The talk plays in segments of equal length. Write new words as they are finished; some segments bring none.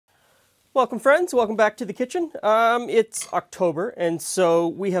Welcome friends, welcome back to the kitchen. It's October, and so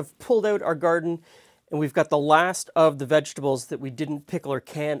we have pulled out our garden and we've got the last of the vegetables that we didn't pickle or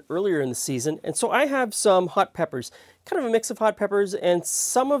can earlier in the season. And so I have some hot peppers, kind of a mix of hot peppers, and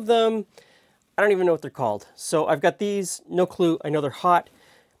some of them, I don't even know what they're called. So I've got these, no clue, I know they're hot.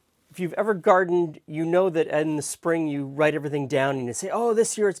 If you've ever gardened, you know that in the spring you write everything down and you say, oh,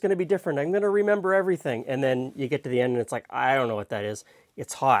 this year it's going to be different. I'm going to remember everything. And then you get to the end and it's like, I don't know what that is.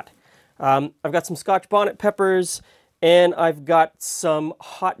 It's hot. I've got some Scotch bonnet peppers and I've got some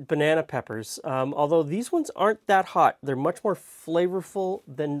hot banana peppers. Although these ones aren't that hot. They're much more flavorful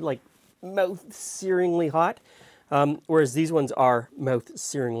than like mouth-searingly hot, whereas these ones are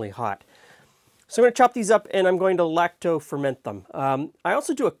mouth-searingly hot. So I'm going to chop these up and I'm going to lacto ferment them. I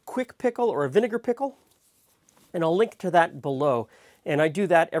also do a quick pickle or a vinegar pickle, and I'll link to that below. And I do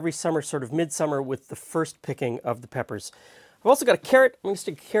that every summer, sort of midsummer, with the first picking of the peppers. I've also got a carrot. I'm going to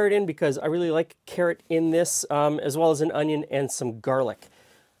stick a carrot in because I really like carrot in this, as well as an onion and some garlic.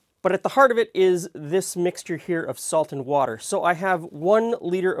 But at the heart of it is this mixture here of salt and water. So I have 1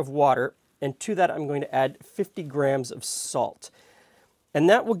 liter of water, and to that I'm going to add 50 grams of salt. And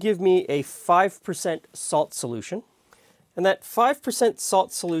that will give me a 5% salt solution. And that 5%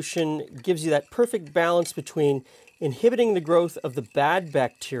 salt solution gives you that perfect balance between inhibiting the growth of the bad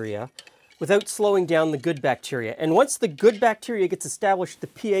bacteria without slowing down the good bacteria. And once the good bacteria gets established, the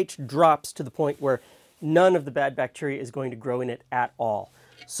pH drops to the point where none of the bad bacteria is going to grow in it at all.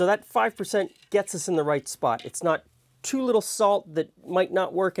 So that 5% gets us in the right spot. It's not too little salt that might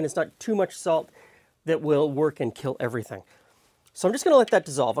not work, and it's not too much salt that will work and kill everything. So I'm just going to let that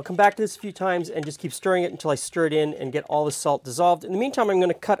dissolve. I'll come back to this a few times and just keep stirring it until I stir it in and get all the salt dissolved. In the meantime, I'm going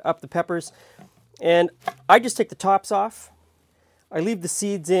to cut up the peppers, and I just take the tops off. I leave the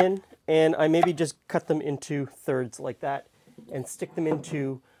seeds in, and I maybe just cut them into thirds like that and stick them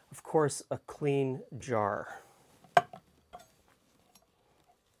into, of course, a clean jar.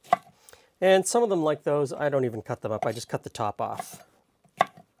 And some of them, like those, I don't even cut them up. I just cut the top off.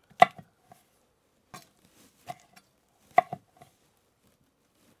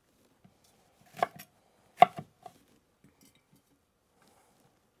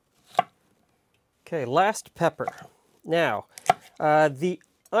 Okay, last pepper. Now, the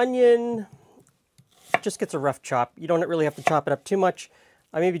onion just gets a rough chop. You don't really have to chop it up too much.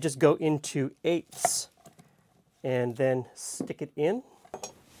 I maybe just go into 1/8 and then stick it in.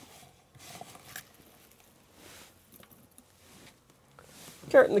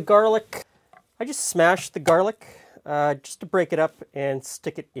 Carrot and the garlic. I just smash the garlic just to break it up and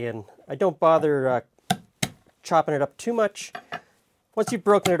stick it in. I don't bother chopping it up too much. Once you've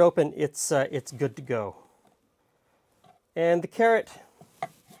broken it open, it's good to go. And the carrot,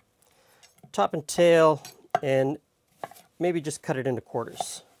 top and tail, and maybe just cut it into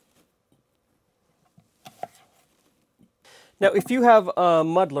quarters. Now, if you have a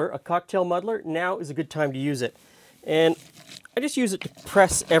muddler, a cocktail muddler, now is a good time to use it. And I just use it to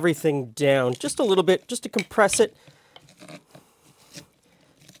press everything down just a little bit, just to compress it,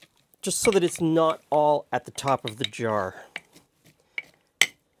 just so that it's not all at the top of the jar.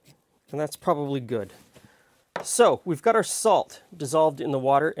 And that's probably good. So we've got our salt dissolved in the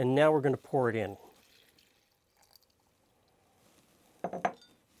water, and now we're going to pour it in.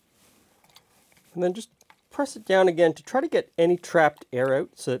 And then just press it down again to try to get any trapped air out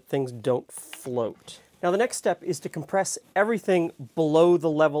so that things don't float. Now the next step is to compress everything below the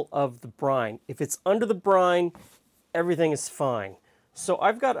level of the brine. If it's under the brine, everything is fine. So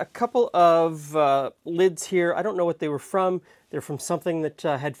I've got a couple of lids here. I don't know what they were from. They're from something that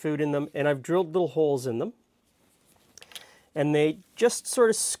had food in them, and I've drilled little holes in them. And they just sort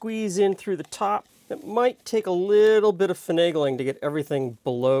of squeeze in through the top. It might take a little bit of finagling to get everything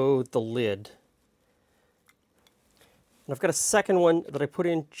below the lid. And I've got a second one that I put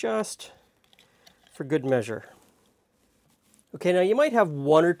in just for good measure. Okay, now you might have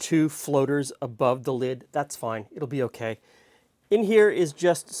 1 or 2 floaters above the lid. That's fine. It'll be okay. In here is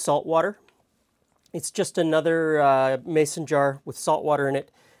just salt water. It's just another mason jar with salt water in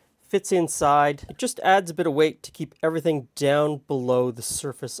it. Fits inside. It just adds a bit of weight to keep everything down below the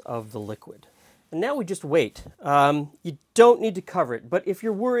surface of the liquid. And now we just wait. You don't need to cover it, but if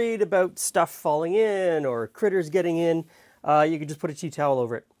you're worried about stuff falling in or critters getting in, you can just put a tea towel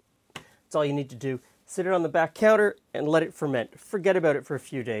over it. That's all you need to do. Sit it on the back counter and let it ferment. Forget about it for a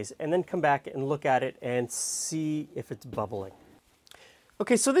few days, and then come back and look at it and see if it's bubbling.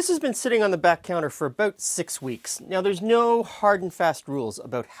 Okay, so this has been sitting on the back counter for about 6 weeks. Now, there's no hard and fast rules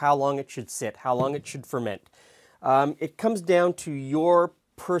about how long it should sit, how long it should ferment. It comes down to your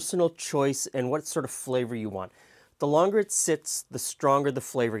personal choice and what sort of flavor you want. the longer it sits, the stronger the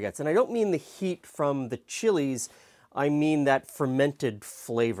flavor gets. And I don't mean the heat from the chilies, I mean that fermented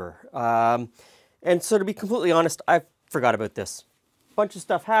flavor. And so to be completely honest, I forgot about this. A bunch of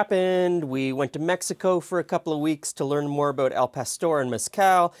stuff happened. We went to Mexico for a couple of weeks to learn more about El Pastor and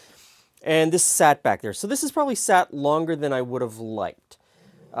Mezcal, and this sat back there. So this has probably sat longer than I would have liked.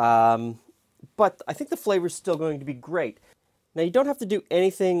 But I think the flavor is still going to be great. Now, you don't have to do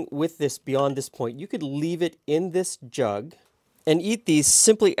anything with this beyond this point. You could leave it in this jug and eat these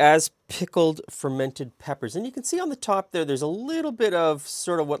simply as pickled fermented peppers. And you can see on the top there, there's a little bit of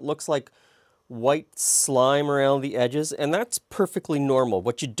sort of what looks like white slime around the edges, and that's perfectly normal.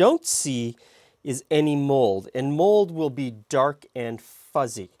 What you don't see is any mold, and mold will be dark and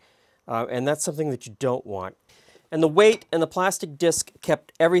fuzzy, and that's something that you don't want. And the weight and the plastic disc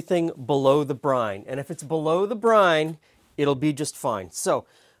kept everything below the brine, and if it's below the brine, it'll be just fine. So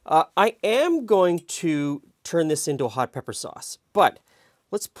I am going to turn this into a hot pepper sauce, but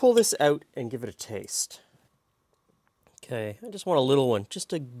let's pull this out and give it a taste. Okay, I just want a little one, just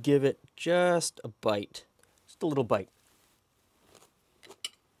to give it just a bite, just a little bite.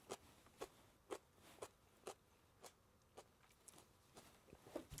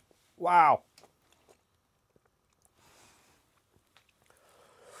 Wow.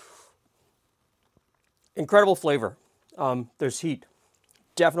 Incredible flavor. There's heat,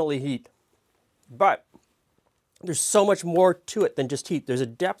 definitely heat, but there's so much more to it than just heat. There's a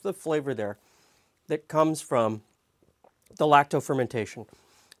depth of flavor there that comes from the lacto fermentation,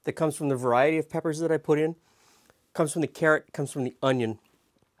 that comes from the variety of peppers that I put in, comes from the carrot, comes from the onion,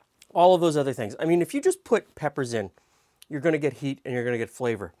 all of those other things. I mean, if you just put peppers in, you're going to get heat and you're going to get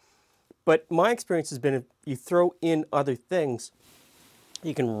flavor. But my experience has been if you throw in other things,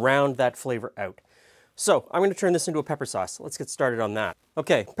 you can round that flavor out. So I'm going to turn this into a pepper sauce. Let's get started on that.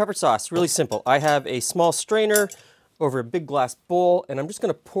 Okay, pepper sauce, really simple. I have a small strainer over a big glass bowl, and I'm just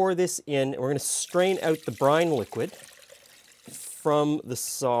going to pour this in, and we're going to strain out the brine liquid from the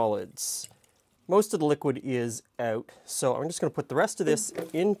solids. Most of the liquid is out, so I'm just going to put the rest of this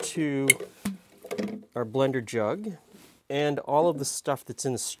into our blender jug and all of the stuff that's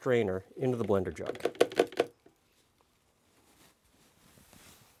in the strainer into the blender jug.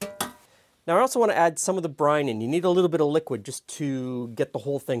 Now I also want to add some of the brine in. You need a little bit of liquid just to get the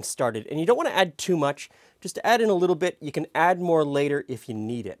whole thing started. And you don't want to add too much, just add in a little bit. You can add more later if you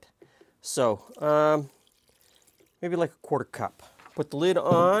need it. So maybe like a quarter cup. Put the lid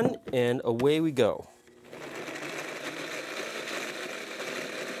on and away we go.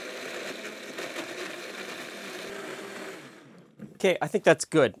 Okay, I think that's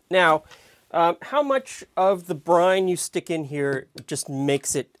good. Now, how much of the brine you stick in here just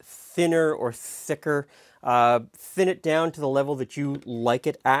makes it thinner or thicker? Thin it down to the level that you like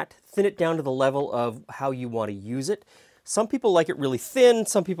it at. Thin it down to the level of how you want to use it. Some people like it really thin.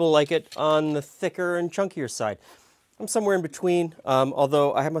 Some people like it on the thicker and chunkier side. I'm somewhere in between,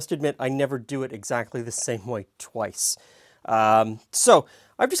 although I must admit I never do it exactly the same way twice. So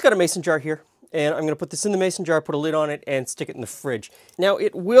I've just got a mason jar here, and I'm going to put this in the mason jar, put a lid on it, and stick it in the fridge. Now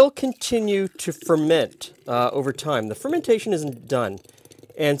it will continue to ferment over time. The fermentation isn't done,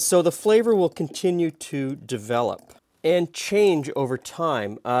 and so the flavor will continue to develop and change over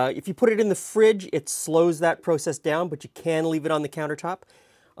time. If you put it in the fridge, it slows that process down, but you can leave it on the countertop.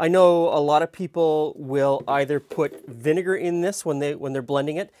 I know a lot of people will either put vinegar in this when they're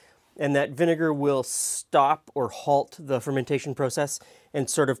blending it, and that vinegar will stop or halt the fermentation process and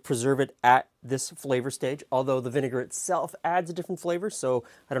sort of preserve it at this flavor stage, although the vinegar itself adds a different flavor, so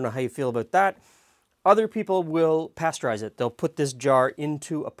I don't know how you feel about that. Other people will pasteurize it. They'll put this jar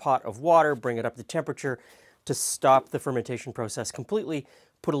into a pot of water, bring it up to temperature to stop the fermentation process completely,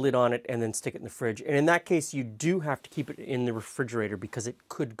 put a lid on it, and then stick it in the fridge. And in that case, you do have to keep it in the refrigerator because it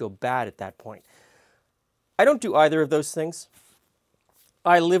could go bad at that point. I don't do either of those things.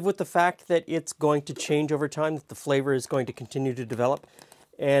 I live with the fact that it's going to change over time, that the flavor is going to continue to develop,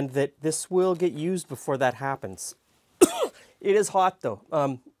 and that this will get used before that happens. It is hot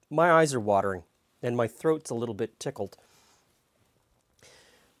though. My eyes are watering and my throat's a little bit tickled.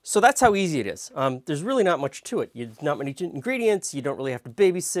 So that's how easy it is. There's really not much to it. Not many ingredients. You don't really have to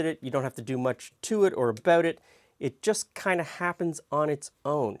babysit it. You don't have to do much to it or about it. It just kind of happens on its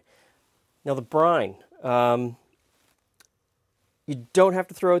own. Now the brine. You don't have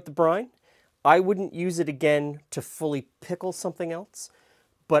to throw out the brine. I wouldn't use it again to fully pickle something else,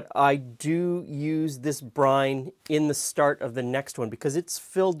 but I do use this brine in the start of the next one because it's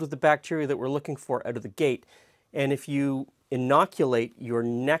filled with the bacteria that we're looking for out of the gate. And if you inoculate your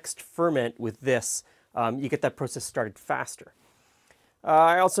next ferment with this, you get that process started faster.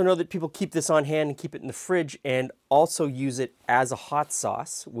 I also know that people keep this on hand and keep it in the fridge and also use it as a hot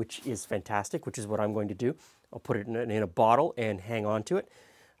sauce, which is fantastic, which is what I'm going to do. I'll put it in a bottle and hang on to it.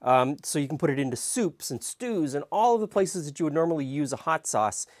 So you can put it into soups and stews and all of the places that you would normally use a hot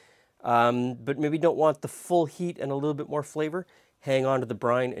sauce, but maybe don't want the full heat and a little bit more flavor. Hang on to the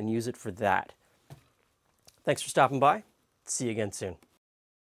brine and use it for that. Thanks for stopping by. See you again soon.